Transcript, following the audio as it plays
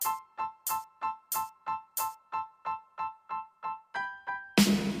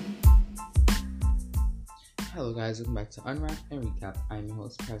Hello guys, welcome back to Unwrap and Recap. I'm your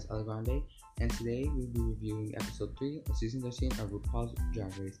host, Paris Grande, and today we'll be reviewing episode 3 of season 13 of RuPaul's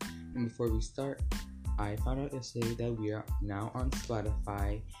Drag Race. And before we start, I found out yesterday that we are now on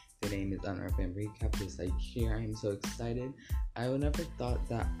Spotify. The name is Unwrap and Recap, just like here. I am so excited. I would never thought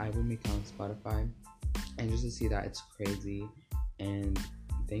that I would make it on Spotify, and just to see that, it's crazy, and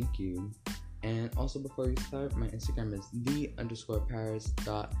thank you. And also before we start, my Instagram is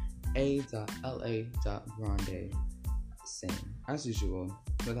the_paris.a.la.grande. Same as usual.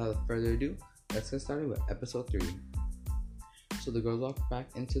 Without further ado, let's get started with episode 3. So the girls walk back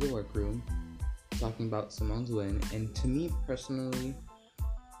into the workroom talking about Simone's win, and to me personally,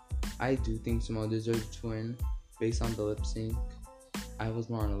 I do think Simone deserves to win based on the lip sync. I was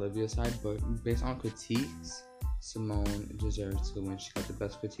more on Olivia's side, but based on critiques, Simone deserves to win. She got the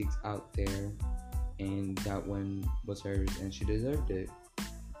best critiques out there, and that win was hers, and she deserved it.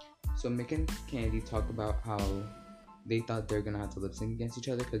 So Mick and Candy talk about how they thought they were gonna have to lip sync against each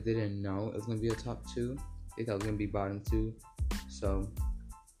other because they didn't know it was gonna be a top 2. They thought it was gonna be bottom 2. So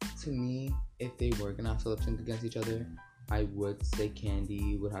to me, if they were gonna have to lip sync against each other, I would say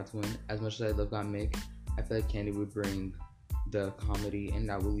Candy would have to win. As much as I love Mick, I feel like Candy would bring the comedy, and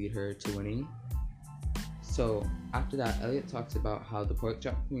that will lead her to winning. So after that, Elliot talks about how the pork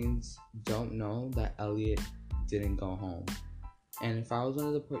chop queens don't know that Elliot didn't go home. And if I was one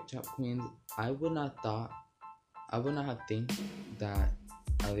of the pork chop queens, I would not have think that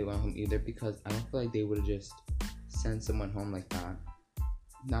Elliot went home either, because I don't feel like they would have just sent someone home like that.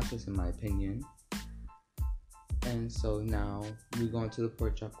 Not just in my opinion. And so now we go into the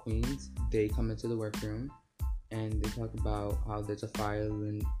pork chop queens. They come into the workroom and they talk about how there's a fire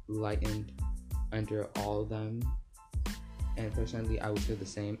lightened under all of them, and personally I would feel the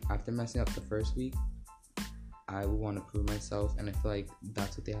same. After messing up the first week, I would want to prove myself, and I feel like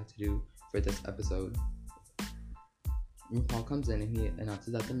that's what they have to do for this episode. RuPaul comes in and he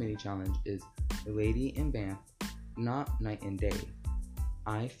announces that the mini challenge is Lady and Vamp, not Night and Day.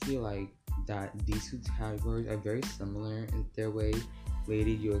 I feel like that these two categories are very similar in their way.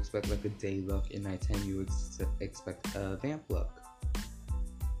 Lady, you expect like a day look, and nighttime you expect a vamp look.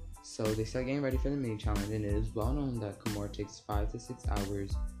 So they start getting ready for the mini challenge, and it is well known that Kimora takes 5 to 6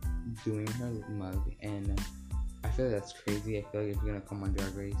 hours doing her mug, and I feel like that's crazy. I feel like if you're gonna come on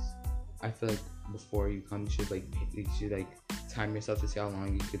Drag Race, I feel like before you come, you should time yourself to see how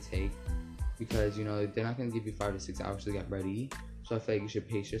long you could take, because they're not gonna give you 5 to 6 hours to get ready. So I feel like you should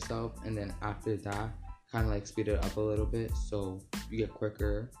pace yourself, and then after that, kind of speed it up a little bit so you get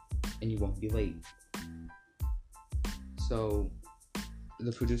quicker and you won't be late. So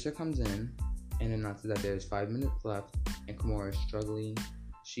the producer comes in and announces that there's 5 minutes left, and Kimora is struggling.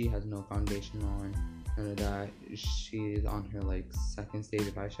 She has no foundation on, none of that. She is on her second stage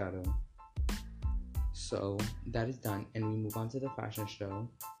of eyeshadow. So that is done, and we move on to the fashion show,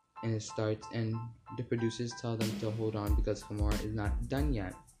 and it starts, and the producers tell them to hold on because Kimora is not done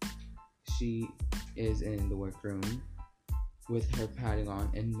yet. She is in the workroom with her padding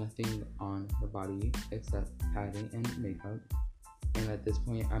on and nothing on her body except padding and makeup. And at this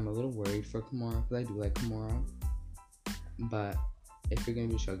point, I'm a little worried for Kimora, because I do like Kimora. But if you're gonna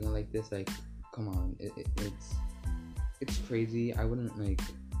be struggling like this, come on, it's crazy. I wouldn't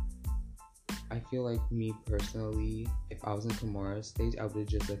I feel like me personally, if I was in Kimora's stage, I would have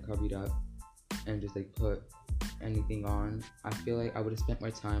just covered up and just put anything on. I feel like I would have spent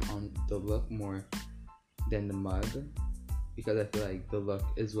more time on the look more than the mug, because I feel like the look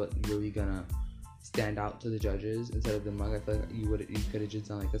is what really gonna stand out to the judges instead of the mug. I feel like you could have just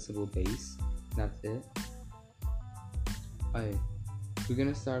done a simple base. That's it. Alright, we're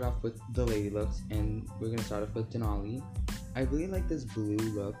gonna start off with the lady looks, and we're gonna start off with Denali. I really like this blue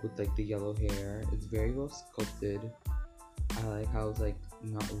look with the yellow hair. It's very well sculpted. I like how it's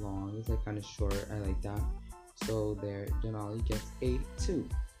not long, it's kind of short. I like that. So there, Denali gets a 2.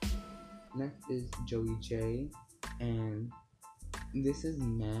 Next is Joey J, and this is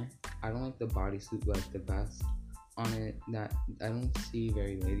meh. I don't like the bodysuit the best on it. That I don't see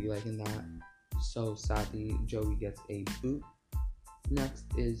very ladylike in that. So sadly, Joey gets a boot. Next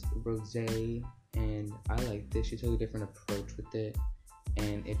is Rosé, and I like this. She took a different approach with it,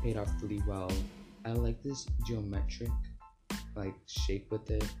 and it paid off really well. I like this geometric shape with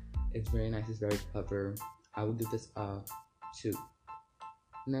it. It's very nice. It's very clever. I would give this a 2.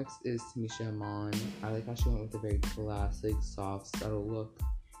 Next is Tamisha Iman. I like how she went with a very classic, soft, subtle look.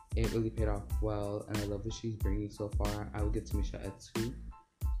 It really paid off well, and I love what she's bringing so far. I would give Tamisha a 2.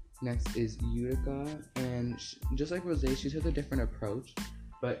 Next is Utica, and just like Rosé, she took a different approach,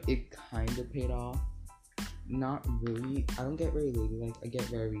 but it kind of paid off. Not really. I don't get very ladylike. I get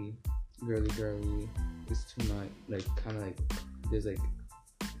very girly. It's too much. Like kind of like there's like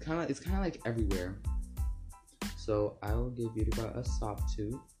it's kind of like everywhere. So I will give Utica a soft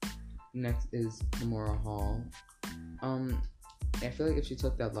 2. Next is Kimura Hall. I feel like if she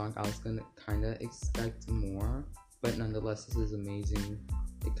took that long, I was gonna kind of expect more, but nonetheless, this is amazing.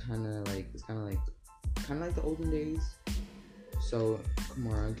 It's kind of like the olden days. So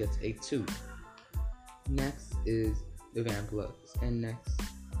Kimura gets a 2. Next is the vamp looks, and next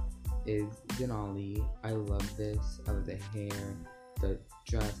is Denali. I love this. I love the hair. The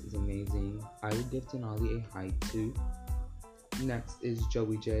dress is amazing. I would give Denali a high 2. Next is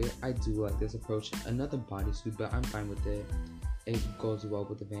Joey J. I do like this approach. Another bodysuit, but I'm fine with it. It goes well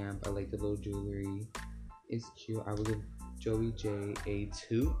with the vamp. I like the little jewelry. It's cute. I would give Joey J a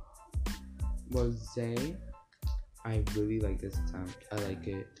 2. Rosé. I really like this attempt. I like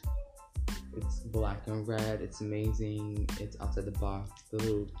it. It's black and red. It's amazing. It's outside the box. The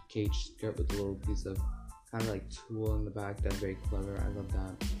little cage skirt with the little piece of kind of like tulle in the back. That's very clever. I love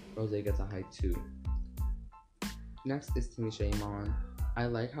that. Rosé gets a high 2. Next is Tamisha Iman. I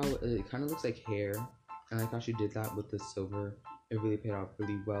like how it kind of looks like hair. I like how she did that with the silver. It really paid off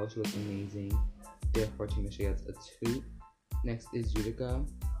really well. She looks amazing. Therefore, Tamisha gets a 2. Next is Utica.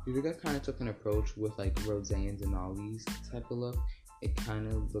 Utica kind of took an approach with like Rosé and Denali's type of look. It kind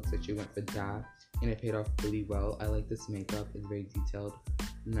of looks like she went for that, and it paid off really well. I like this makeup. It's very detailed,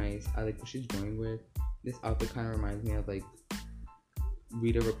 nice. I like what she's going with. This outfit kind of reminds me of like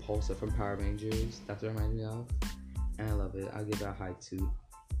Rita Repulsa from Power Rangers. That's what it reminds me of, and I love it. I'll give it a high 2.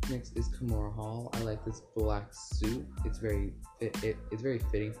 Next is Kimura Hall. I like this black suit. It's very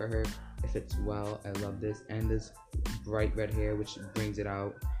fitting for her. It fits well. I love this, and this bright red hair, which brings it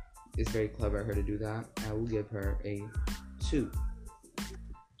out. It's very clever of her to do that. I will give her a 2.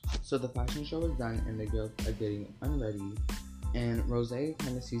 So the fashion show is done, and the girls are getting unready. And Rosé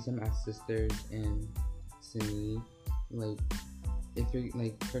kind of sees them as sisters, and Simi, like, if you're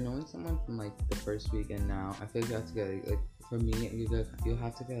like for knowing someone from like the first week and now, I feel like you have to get like for me, you'll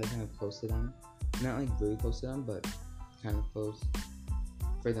have to get like, kind of close to them, not like really close to them, but kind of close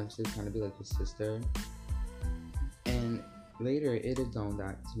for them to kind of be like your sister. And later, it is known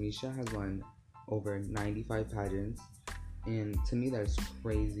that Tamisha has won over 95 pageants. And to me, that's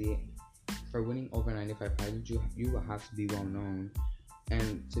crazy. For winning over 95 pageants, you will have to be well known.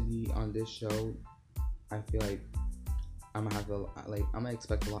 And to be on this show, I feel like I'm gonna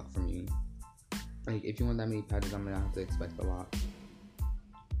expect a lot from you. Like, if you win that many pageants, I'm gonna have to expect a lot.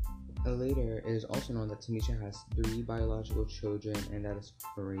 Later, it is also known that Tamisha has 3 biological children, and that is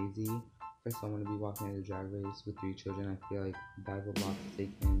crazy for someone to be walking in a drag race with 3 children. I feel like that's a lot to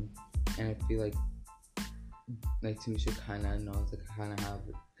take in, and I feel like Tamisha kind of knows, like, kind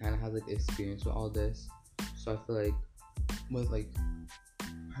of has like experience with all this. So I feel like with like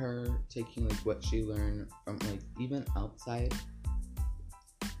her taking like what she learned from like even outside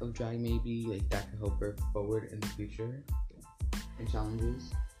of drag, maybe like that could help her forward in the future in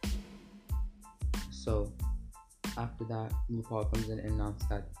challenges. So after that, RuPaul comes in and announced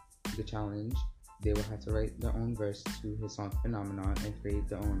that the challenge, they will have to write their own verse to his song Phenomenon and create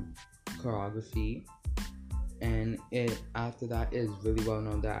their own choreography. And after that, it is really well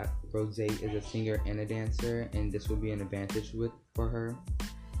known that Rosé is a singer and a dancer, and this will be an advantage for her,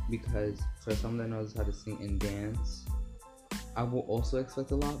 because for someone that knows how to sing and dance, I will also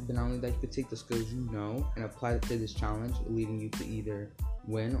expect a lot, but not only that, you could take the skills you know and apply it to this challenge, leading you to either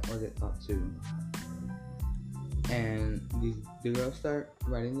win or get top 2. And the girls start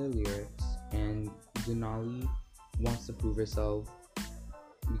writing their lyrics, and Denali wants to prove herself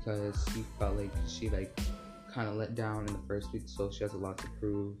because she felt like she like kind of let down in the first week, so she has a lot to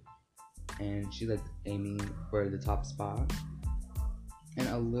prove, and she's like aiming for the top spot. And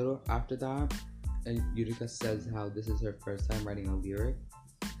a little after that, Utica says how this is her first time writing a lyric.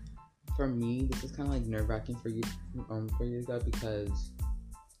 For me, this is kind of like nerve-wracking for Utica, because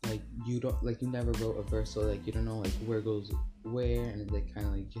like you never wrote a verse, so like you don't know like where goes where, and it's like kind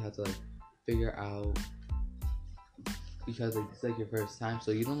of like you have to like figure out, because like it's like your first time,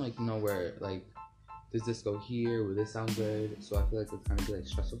 so you don't like know where like, does this go here? Will this sound good? So I feel like it's kind of be like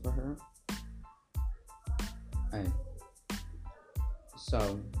stressful for her. And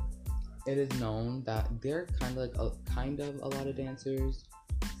so it is known that they're kind of a lot of dancers.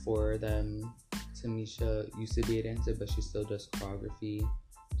 For them, Tamisha used to be a dancer, but she still does choreography.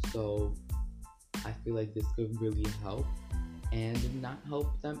 So I feel like this could really help and not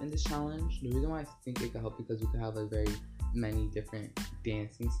help them in this challenge. The reason why I think it could help, because we could have like very many different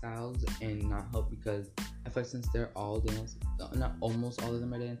dancing styles, and not help because I feel like since they're all not almost all of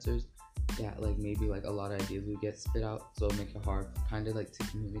them are dancers, that like maybe like a lot of ideas would get spit out, so it'll make it hard kind of like to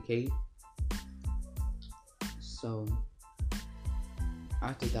communicate. So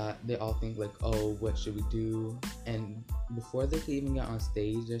after that, they all think like, oh, what should we do? And before they can even get on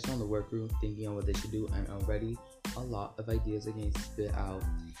stage, they're still in the workroom thinking of what they should do, and already a lot of ideas are getting spit out.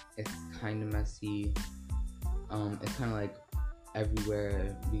 It's kind of messy. It's kind of like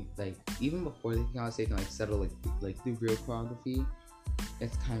everywhere. Like even before they can on stage and like settle like the real choreography,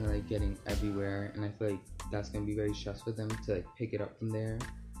 it's kind of like getting everywhere, and I feel like that's gonna be very stressful for them to like pick it up from there.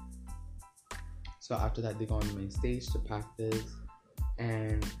 So after that, they go on the main stage to practice,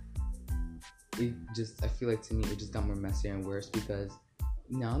 and I feel like to me it just got more messier and worse, because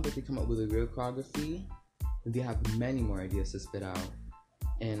now that they come up with a real choreography, they have many more ideas to spit out,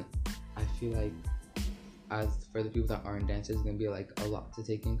 and I feel like as for the people that aren't dancers, it's gonna be like a lot to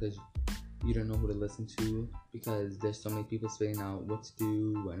take in, because you don't know who to listen to, because there's so many people spitting out what to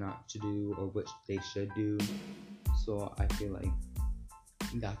do, what not to do, or which they should do. So I feel like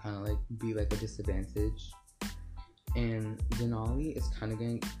that kind of like be like a disadvantage. And Denali is kind of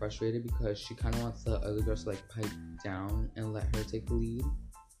getting frustrated because she kind of wants the other girls to like pipe down and let her take the lead,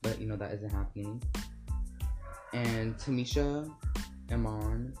 but you know that isn't happening. And Tamisha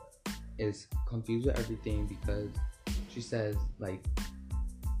Iman is confused with everything, because she says like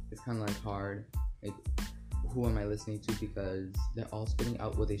it's kind of like hard, like who am I listening to, because they're all spitting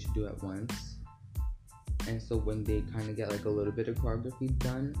out what they should do at once. And so when they kind of get like a little bit of choreography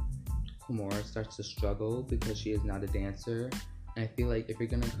done, Kimura starts to struggle because she is not a dancer. And I feel like if you're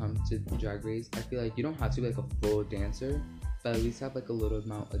gonna come to Drag Race, I feel like you don't have to be like a full dancer, but at least have like a little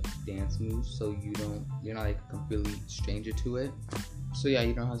amount of dance moves, so you're not like a completely stranger to it. So yeah,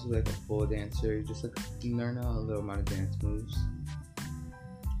 you don't have to be like a full dancer, you just like learn a little amount of dance moves.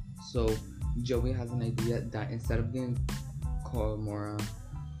 So Joey has an idea that instead of getting Kimura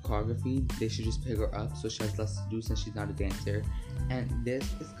choreography, they should just pick her up so she has less to do since she's not a dancer. And this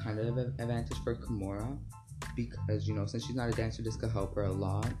is kind of an advantage for Kimura, because you know, since she's not a dancer, this could help her a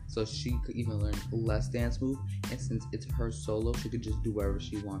lot, so she could even learn less dance move, and since it's her solo, she could just do whatever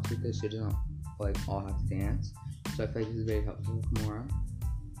she wants with it. She doesn't like all have to dance. So I feel like this is very helpful for Kimura.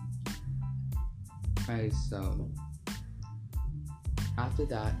 Alright, so after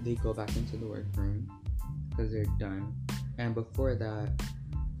that, they go back into the workroom because they're done. And before that,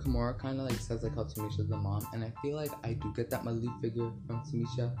 Kimura kind of like says like how Tamisha's the mom, and I feel like I do get that motherly figure from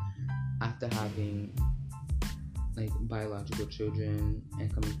Tamisha after having like biological children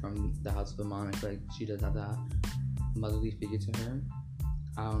and coming from the house of a mom. I feel like she does have that motherly figure to her.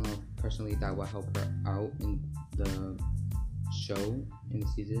 I don't know personally if that will help her out in the show, in the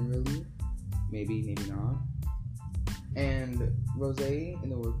season, really. Maybe not. And Rose in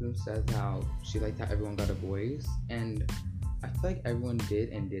the workroom says how she liked how everyone got a voice, and I feel like everyone did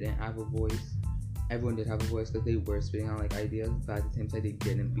and didn't have a voice. Everyone did have a voice because they were spitting out like ideas, but at the same time they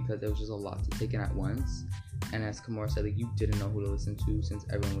didn't, because there was just a lot to take in at once. And as Kimura said, like, you didn't know who to listen to since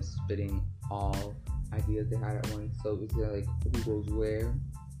everyone was spitting all ideas they had at once. So it's like who goes where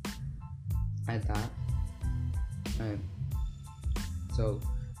at that. And so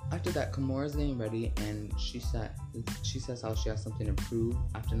after that, Kimura's getting ready, and she says how she has something to prove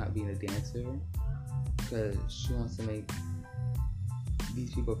after not being a dancer, because she wants to make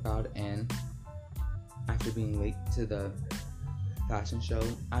these people proud. And after being late to the fashion show,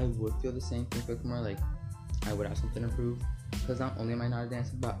 I would feel the same thing for Kimura. Like, I would have something to prove, because not only am I not a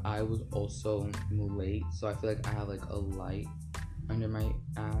dancer, but I was also late, so I feel like I have like a light under my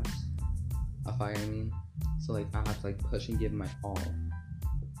ass, a fire I mean. So like I have to like push and give my all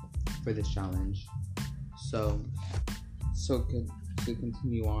for this challenge. So to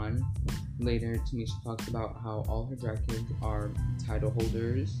continue on, later Tamisha talks about how all her drag kids are title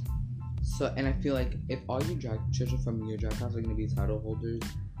holders. So, and I feel like if all your drag children from your drag house are going to be title holders,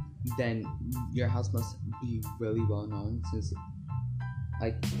 then your house must be really well known, since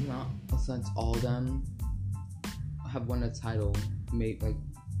like not since all of them have won a title, maybe like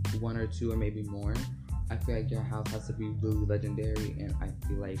one or two or maybe more. I feel like your house has to be really legendary, and I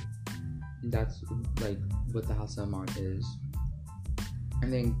feel like that's like what the House of Amon is.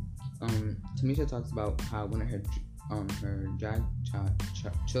 And then Tamisha talks about how one of her drag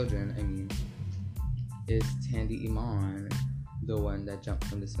children, I mean, is Tandy Iman, the one that jumped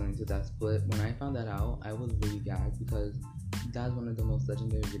from the ceiling to that split. When I found that out, I was really gagged, because that's one of the most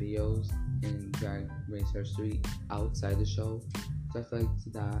legendary videos in Drag Race history outside the show. So I feel like to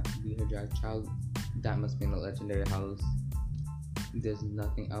that be her drag child, that must be in a legendary house. There's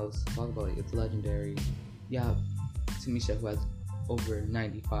nothing else to talk about. Like, it's legendary. Yeah, Tamisha, who has over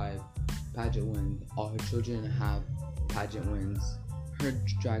 95 pageant wins. All her children have pageant wins. Her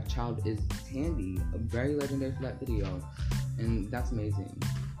drag child is Tandy, very legendary for that video, and that's amazing.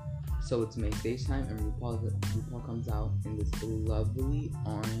 So it's May stage time, and RuPaul comes out in this lovely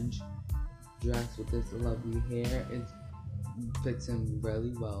orange dress with this lovely hair. It fits him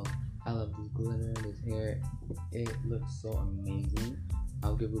really well. I love this glitter, this hair. It looks so amazing.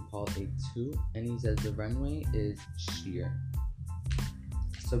 I'll give RuPaul a 2, and he says the runway is sheer.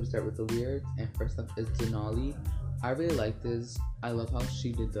 So we start with the lyrics, and first up is Denali. I really like this. I love how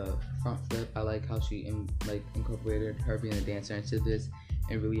she did the front flip. I like how she incorporated her being a dancer into this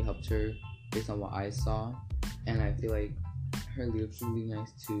and really helped her based on what I saw. And I feel like her lyrics were really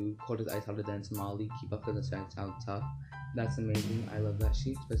nice too. Cold as ice, harder than Somali. Keep up with the sound tough. That's amazing. I love that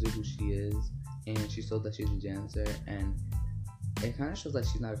she expresses who she is, and she showed that she's a dancer, and it kind of shows that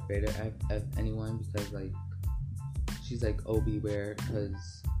she's not afraid of anyone, because like she's like, oh, beware,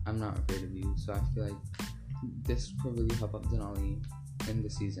 because I'm not afraid of you. So I feel like this could really help out Denali in the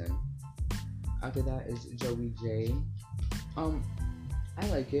season. After that is Joey J. I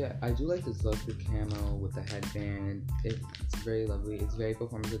like it. I do like this look, the camo with the headband. It's very lovely. It's very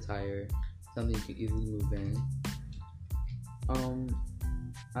performance attire, something you can easily move in.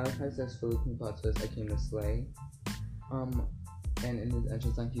 I like how it says Philippine plot twist, I came to slay. And in his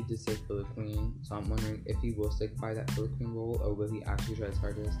entrance line, he did say Philip Queen, so I'm wondering if he will stick by that Philip Queen role, or will he actually try his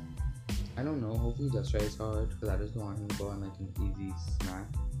hardest? I don't know. Hopefully he does try his hard, because I just don't want him to go on like an easy smack.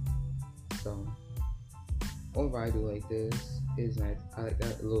 So overall, I do like this. It's nice. I like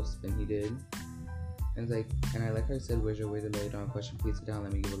that little spin he did. And it's like, and I like how he said, "Where's your way to lay down? Question, please sit down.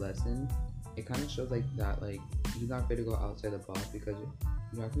 Let me give a lesson." It kind of shows like that, like he's not afraid to go outside the box, because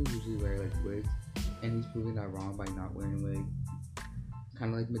rappers usually wear like wigs, and he's proving that wrong by not wearing a wig.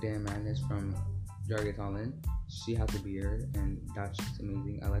 Kind of like Madame Madness from Drag Race Holland. She has a beard, and that's just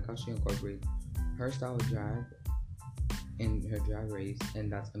amazing. I like how she incorporates her style of drag in her drag race,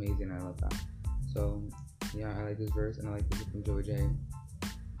 and that's amazing. I love that. So yeah, I like this verse, and I like this from Joey J.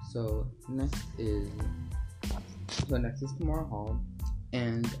 So next is Kamora Hall,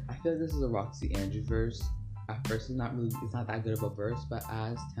 and I feel like this is a Roxy Andrews verse. At first, it's not that good of a verse, but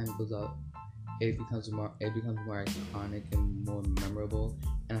as time goes up, it becomes more iconic and more memorable.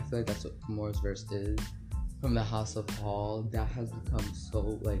 And I feel like that's what Kamora's verse is. From the House of Hall, that has become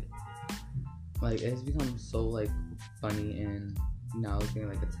so like it has become so like funny, and now it's getting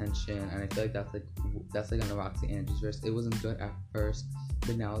like attention. And I feel like that's like on the Roxy Andrews verse. It wasn't good at first,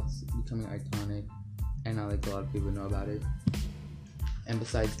 but now it's becoming iconic, and I like a lot of people know about it. And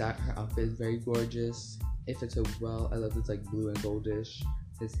besides that, her outfit is very gorgeous. It fits her well. I love this like blue and goldish.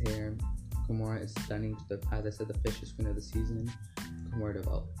 This hair. Kamora is stunning. As I said, the fishiest queen of the season. Kamora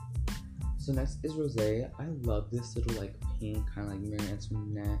developed. So next is Rosé. I love this little like pink kind of like Mary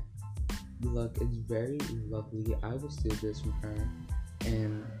Antoinette look. It's very lovely. I will steal this from her,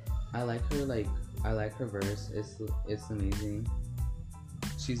 and I like her verse. It's amazing.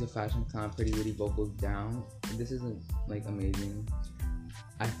 She's a fashion clown, pretty witty, vocals down. This isn't like amazing.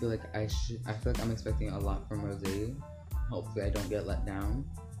 I feel like I'm expecting a lot from Rosé. Hopefully I don't get let down.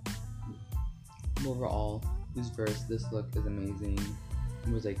 Overall, this look is amazing.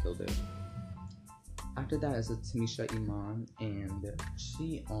 Rosé killed it. After that is a Tamisha Iman, and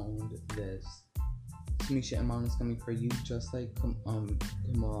she owned this. Tamisha Iman is coming for you, just like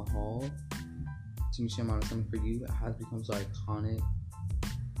Kamora Hall. Tamisha Iman is coming for you. It has become so iconic,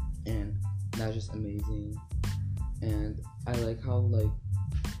 and that's just amazing. And I like how like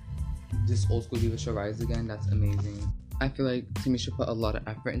this old school diva should rise again. That's amazing. I feel like Tamisha put a lot of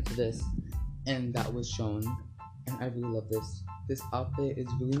effort into this, and that was shown, and I really love this. This outfit is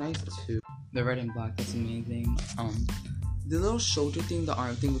really nice too. The red and black, that's amazing. The little shoulder thing, the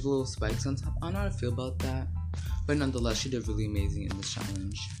arm thing with the little spikes on top, I don't know how to feel about that, but nonetheless, she did really amazing in this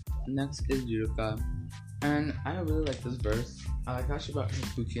challenge. Next is Utica, and I really like this verse. I like how she brought her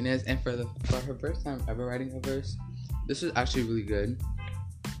spookiness, and for her first time ever writing a verse, this was actually really good.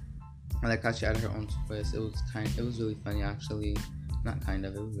 I like how she added her own twist. It was really funny actually. Not kind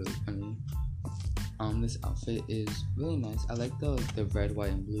of, it was really funny. This outfit is really nice. I like the red,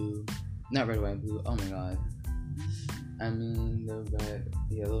 white, and blue. Not red, white, and blue. Oh my god. I mean the red,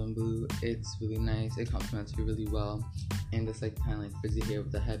 yellow, and blue. It's really nice. It complements you really well. And this like kind of like frizzy hair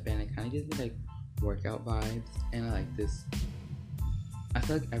with the headband. It kind of gives me like workout vibes. And I like this. I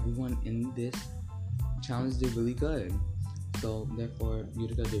feel like everyone in this challenge did really good. So therefore,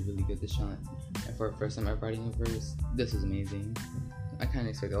 Utica did really good this challenge. And for a first time ever writing a verse, this is amazing. I kind of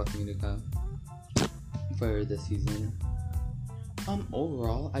expect a lot from Utica for this season.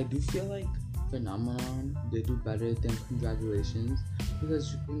 Overall, I do feel like Phenomenon did do better than Congratulations,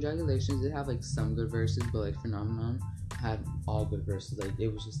 because Congratulations did have like some good verses, but like Phenomenon had all good verses. Like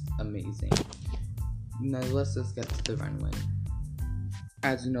it was just amazing. Now let's just get to the runway.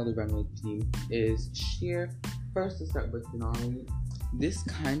 as you know, the runway theme is sheer. First, to start with Denali. This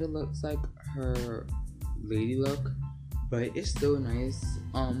kind of looks like her lady look, but it's still nice.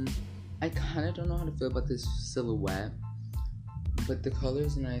 I kind of don't know how to feel about this silhouette, but the color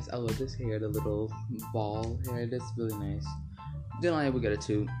is nice. I love this hair, the little ball hair. That's really nice. Denali will get a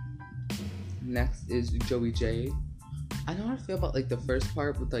 2. Next is Joey J. I don't know how to feel about like the first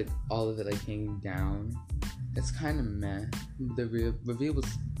part with like all of it like hanging down. It's kind of meh. The reveal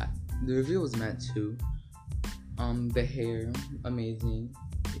was meh too. The hair, amazing.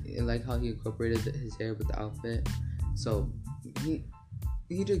 I like how he incorporated his hair with the outfit. So he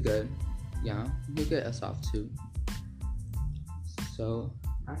did good. Yeah, he'll get a soft 2. So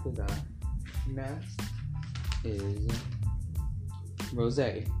after that, next is Rose.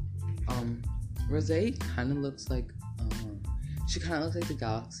 Rose kind of looks like she kind of looks like the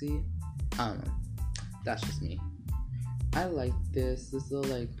galaxy. I don't know. That's just me. I like this little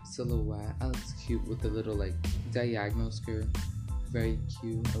like silhouette. I looks cute with the little like diagonal skirt. Very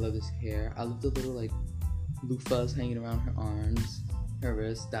cute. I love this hair. I love the little like loofahs hanging around her arms, her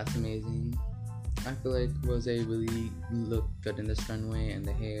wrists. That's amazing. I feel like Rose really looked good in this runway, and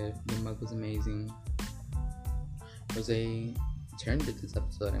the hair, the mug was amazing. Rose turned it this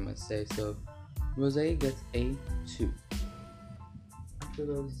episode, I must say. So Rose gets a 2. After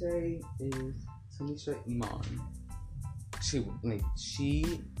Rose is Tanisha Iman.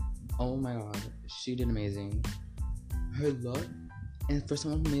 Oh my god, she did amazing. Her look, and for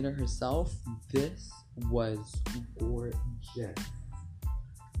someone who made her herself, this was gorgeous.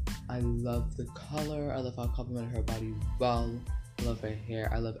 I love the color. I love how it complemented her body well. I love her hair.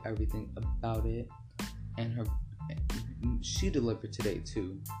 I love everything about it. And she delivered today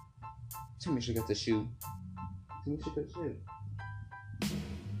too. Tamisha got to shoot.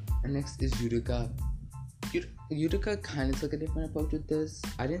 And next is Utica. Utica kind of took a different approach with this.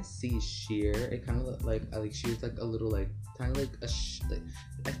 I didn't see sheer. It kind of looked like she was like a little like kind of like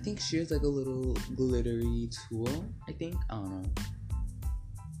I think sheer is like a little glittery tool. I think, I don't know.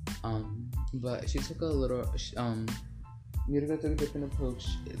 But she took a little Utica took a different approach,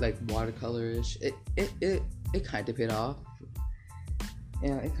 like watercolorish. It kind of paid off.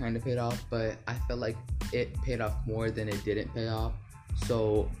 Yeah, it kind of paid off, but I felt like it paid off more than it didn't pay off.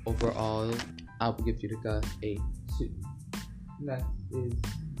 So overall, I will give Utica a 2. Next is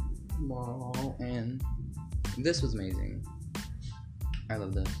Marl, and this was amazing. I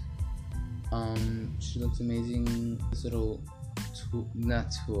love this. She looks amazing. This little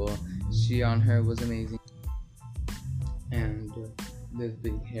tool, she on her was amazing, and this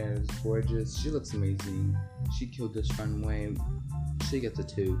big hair is gorgeous. She looks amazing. She killed this runway. She gets a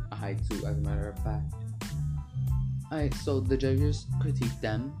 2, a high 2, as a matter of fact. Alright, so the judges critiqued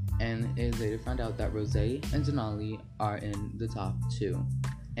them, and it later found out that Rose and Denali are in the top 2.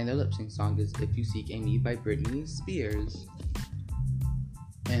 And their lip sync song is If You Seek Amy by Britney Spears.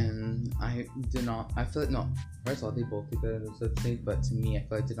 And I feel like, no, first of all, they both did good in the lip sync, but to me, I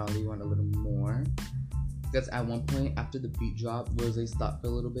feel like Denali won a little more. Because at one point, after the beat drop, Rose stopped for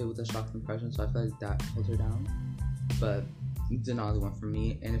a little bit with a shock impression, so I feel like that held her down. But Denali won for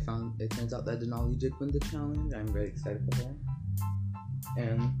me, and it turns out that Denali did win the challenge. I'm very excited for her.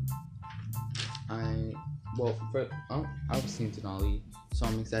 And I was seeing Denali, so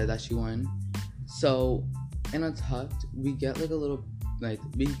I'm excited that she won. So in Untucked, we get like a little, like,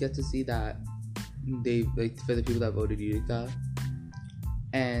 we get to see that they, like, for the people that voted Utica,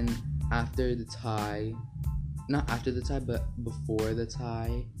 and after the tie, not after the tie, but before the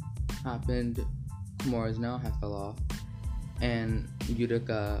tie happened, Kimura's nail had fell off, and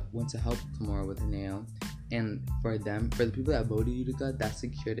Utica went to help Kimura with her nail, and for the people that voted Utica, that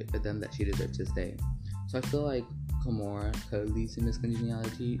secured it for them that she deserved to stay. So I feel like Kimura could lead to Miss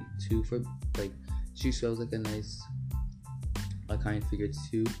Congeniality too, for like, she shows like a nice, a kind figure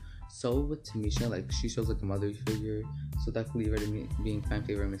too. So with Tamisha, like, she shows like a motherly figure, so that could lead her to being fan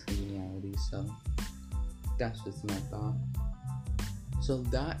favorite Miss Congeniality. So that's just my thought. So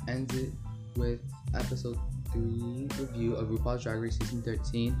that ends it with episode 3 review of RuPaul's Drag Race Season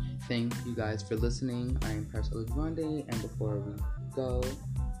 13. Thank you guys for listening. I am Paris Grande, and before we go,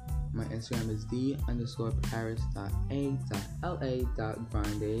 my Instagram is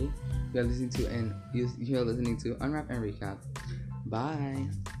the_paris.a.la.grande. You're listening to unwrap and recap. Bye.